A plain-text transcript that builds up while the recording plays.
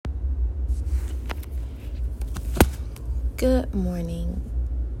Good morning.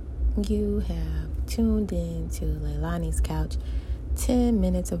 You have tuned in to Leilani's Couch 10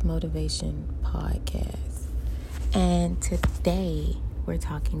 Minutes of Motivation podcast. And today we're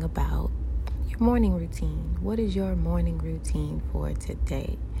talking about your morning routine. What is your morning routine for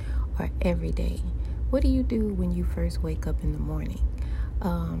today or every day? What do you do when you first wake up in the morning?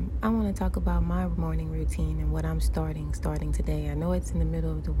 I want to talk about my morning routine and what I'm starting today. I know it's in the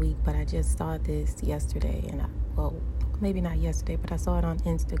middle of the week, but I just saw this yesterday, and maybe not yesterday, but I saw it on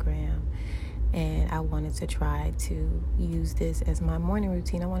Instagram, and I wanted to try to use this as my morning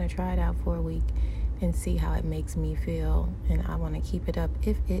routine. I want to try it out for a week and see how it makes me feel, and I want to keep it up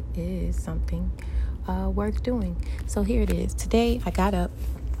if it is something worth doing. So here it is. Today I got up,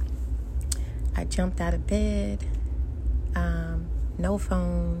 I jumped out of bed, no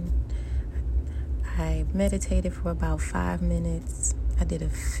phone. I meditated for about 5 minutes. I did a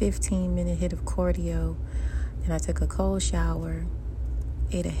 15-minute hit of cardio. Then I took a cold shower,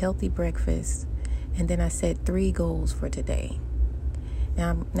 ate a healthy breakfast, and then I set 3 goals for today.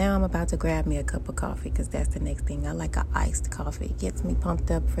 Now I'm about to grab me a cup of coffee because that's the next thing. I like an iced coffee. It gets me pumped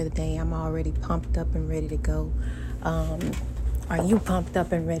up for the day. I'm already pumped up and ready to go. Are you pumped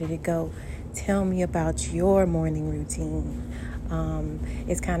up and ready to go? Tell me about your morning routine.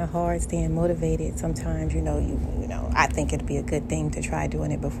 It's kind of hard staying motivated sometimes. I think it'd be a good thing to try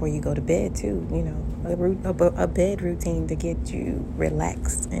doing it before you go to bed too. A bed routine to get you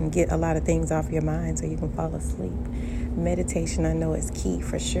relaxed and get a lot of things off your mind so you can fall asleep. Meditation, I know, is key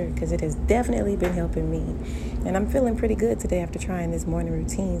for sure because it has definitely been helping me, and I'm feeling pretty good today after trying this morning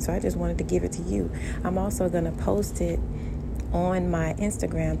routine. So I just wanted to give it to you. I'm also gonna post it on my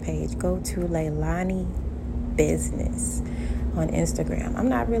Instagram page. Go to Leilani Business on Instagram. I'm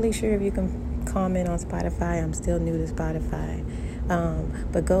not really sure if you can comment on Spotify. I'm still new to Spotify.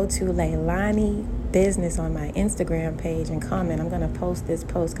 But go to Leilani Business on my Instagram page and comment. I'm going to post this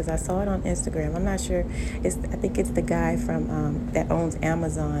post because I saw it on Instagram. I'm not sure. I think it's the guy from that owns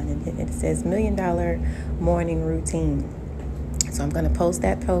Amazon, and it says $1 Million Morning Routine. So I'm going to post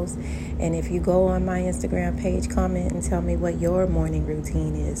that post. And if you go on my Instagram page, comment and tell me what your morning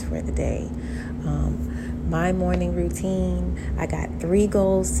routine is for the day. My morning routine, I got 3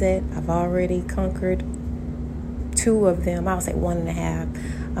 goals set. I've already conquered 2 of them. I'll say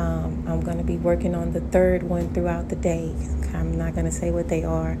 1.5. I'm going to be working on the 3rd one throughout the day. I'm not going to say what they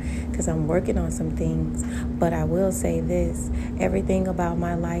are because I'm working on some things. But I will say this. Everything about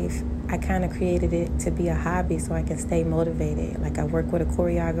my life, I kind of created it to be a hobby so I can stay motivated. Like I work with a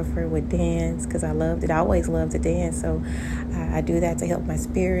choreographer with dance because I loved it. I always loved to dance. So I do that to help my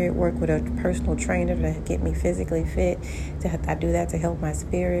spirit. Work with a personal trainer to get me physically fit. I do that to help my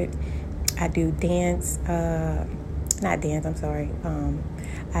spirit. I do dance.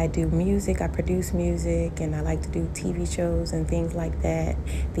 I do music. I produce music, and I like to do TV shows and things like that.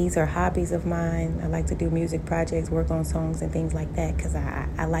 These are hobbies of mine. I like to do music projects, work on songs and things like that because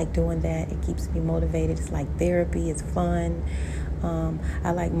I like doing that. It keeps me motivated. It's like therapy. It's fun.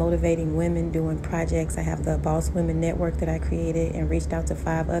 I like motivating women doing projects. I have the Boss Women Network that I created and reached out to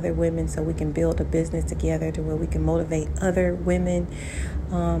 5 other women so we can build a business together to where we can motivate other women.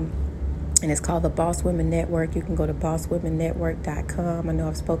 And it's called the Boss Women Network. You can go to bosswomennetwork.com. I know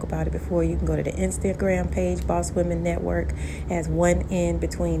I've spoke about it before. You can go to the Instagram page, Boss Women Network. It has 1 N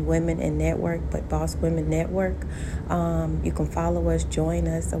between women and network, but Boss Women Network. You can follow us, join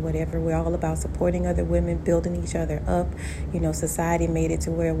us, or whatever. We're all about supporting other women, building each other up. Society made it to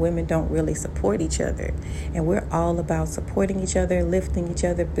where women don't really support each other. And we're all about supporting each other, lifting each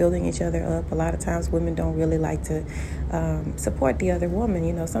other, building each other up. A lot of times women don't really like to support the other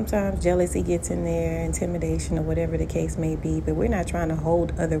woman. Sometimes jealousy gets in there, intimidation, or whatever the case may be, but we're not trying to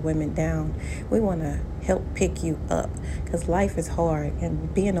hold other women down. We want to help pick you up because life is hard,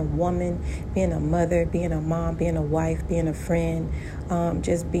 and being a woman, being a mother, being a mom, being a wife, being a friend,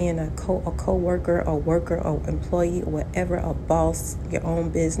 just being a co-worker, a worker, or employee, or whatever, a boss, your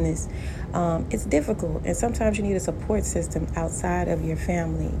own business, it's difficult, and sometimes you need a support system outside of your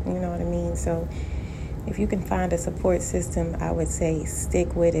family. You know what I mean? So if you can find a support system, I would say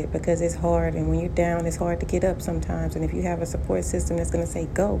stick with it because it's hard. And when you're down, it's hard to get up sometimes. And if you have a support system that's going to say,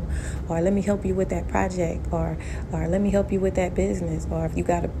 go, or let me help you with that project, or let me help you with that business, or if you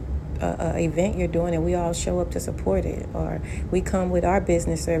got a event you're doing and we all show up to support it, or we come with our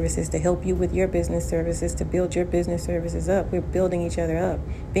business services to help you with your business services, to build your business services up. We're building each other up.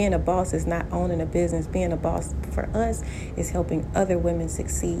 Being a boss is not owning a business. Being a boss for us is helping other women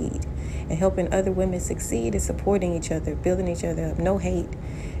succeed, and helping other women succeed is supporting each other, building each other up. No hate,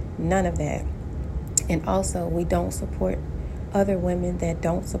 none of that. And also, we don't support other women that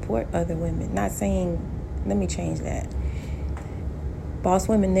don't support other women. Not saying, let me change that. Boss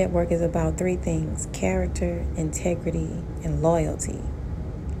Women Network is about three things: character, integrity, and loyalty.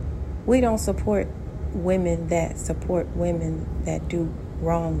 We don't support women that support women that do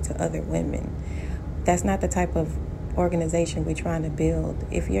wrong to other women. That's not the type of organization we're trying to build.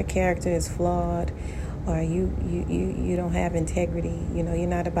 If your character is flawed, or you don't have integrity, you're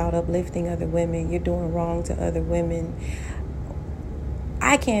not about uplifting other women, you're doing wrong to other women.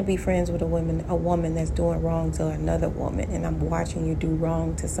 I can't be friends with a woman that's doing wrong to another woman, and I'm watching you do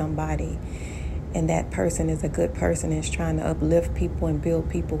wrong to somebody, and that person is a good person and is trying to uplift people and build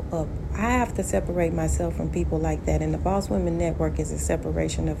people up. I have to separate myself from people like that, and the Boss Women Network is a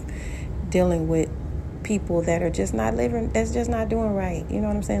separation of dealing with people that are just not living, that's just not doing right. You know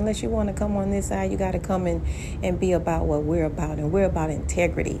what I'm saying? Unless you want to come on this side, you got to come in and be about what we're about. And we're about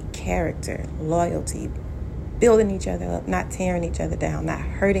integrity, character, loyalty, building each other up, not tearing each other down, not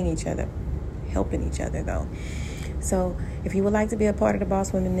hurting each other, helping each other though. So if you would like to be a part of the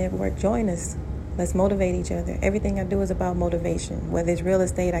Boss Women Network, join us. Let's motivate each other. Everything I do is about motivation. Whether it's real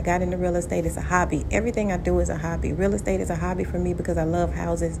estate, I got into real estate. It's a hobby. Everything I do is a hobby. Real estate is a hobby for me because I love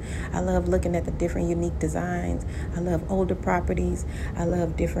houses. I love looking at the different unique designs. I love older properties. I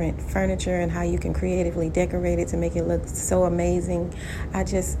love different furniture and how you can creatively decorate it to make it look so amazing. I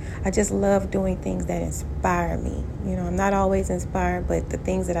just love doing things that inspire me. I'm not always inspired, but the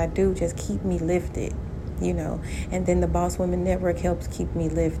things that I do just keep me lifted. And then the Boss Women Network helps keep me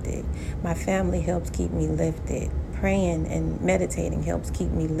lifted. My family helps keep me lifted. Praying and meditating helps keep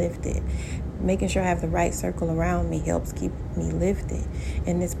me lifted. Making sure I have the right circle around me helps keep me lifted.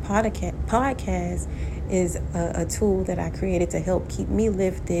 And this podcast is a tool that I created to help keep me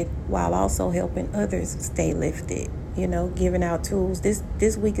lifted while also helping others stay lifted. Giving out tools.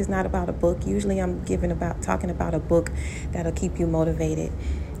 This week is not about a book. Usually I'm talking about a book that'll keep you motivated.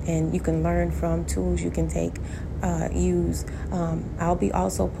 And you can learn from tools you can use. I'll be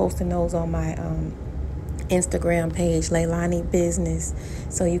also posting those on my Instagram page, Leilani Business,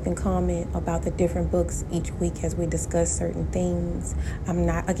 so you can comment about the different books each week as we discuss certain things. I'm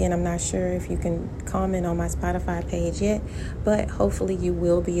not sure if you can comment on my Spotify page yet, but hopefully you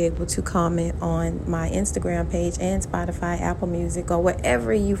will be able to comment on my Instagram page and Spotify, Apple Music, or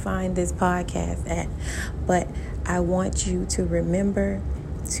wherever you find this podcast at. But I want you to remember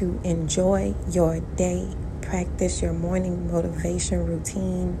to enjoy your day. Practice your morning motivation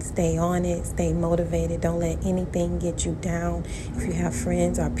routine. Stay on it. Stay motivated. Don't let anything get you down. If you have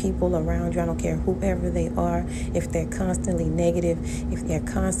friends or people around you, I don't care whoever they are, if they're constantly negative, if they're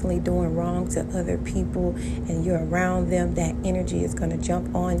constantly doing wrong to other people and you're around them, that energy is going to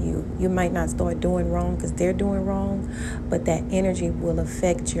jump on you. You might not start doing wrong because they're doing wrong, but that energy will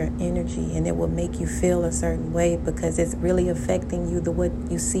affect your energy and it will make you feel a certain way because it's really affecting you, what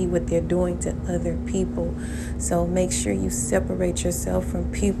you see what they're doing to other people. So make sure you separate yourself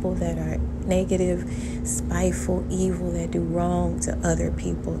from people that are negative, spiteful, evil, that do wrong to other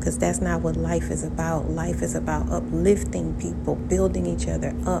people, because that's not what life is about. Life is about uplifting people, building each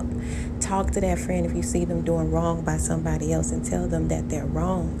other up. Talk to that friend if you see them doing wrong by somebody else and tell them that they're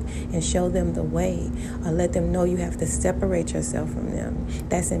wrong and show them the way, or let them know you have to separate yourself from them.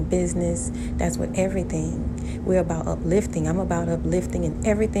 That's in business. That's with everything. We're about uplifting. I'm about uplifting in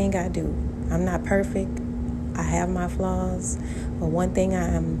everything I do. I'm not perfect. I have my flaws, but one thing I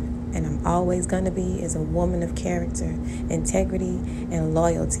am, and I'm always going to be, is a woman of character, integrity, and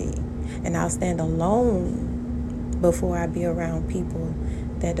loyalty. And I'll stand alone before I be around people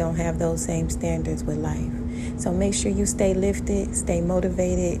that don't have those same standards with life. So make sure you stay lifted, stay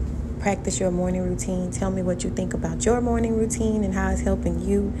motivated, practice your morning routine. Tell me what you think about your morning routine and how it's helping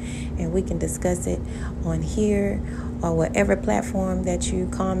you, and we can discuss it on here or whatever platform that you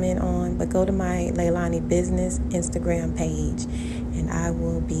comment on. But go to my Leilani Business Instagram page and I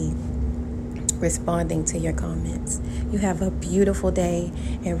will be responding to your comments. You have a beautiful day,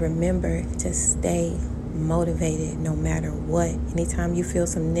 and remember to stay motivated no matter what. Anytime you feel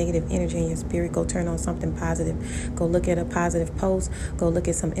some negative energy in your spirit, go turn on something positive. Go look at a positive post. Go look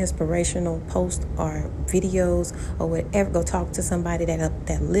at some inspirational posts or videos or whatever. Go talk to somebody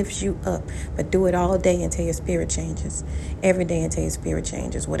that lifts you up. But do it all day until your spirit changes. Every day until your spirit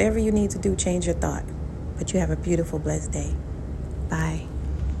changes. Whatever you need to do, change your thought. But you have a beautiful, blessed day. Bye.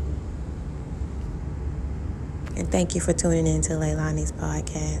 And thank you for tuning in to Leilani's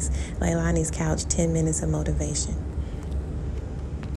podcast, Leilani's Couch, 10 Minutes of Motivation.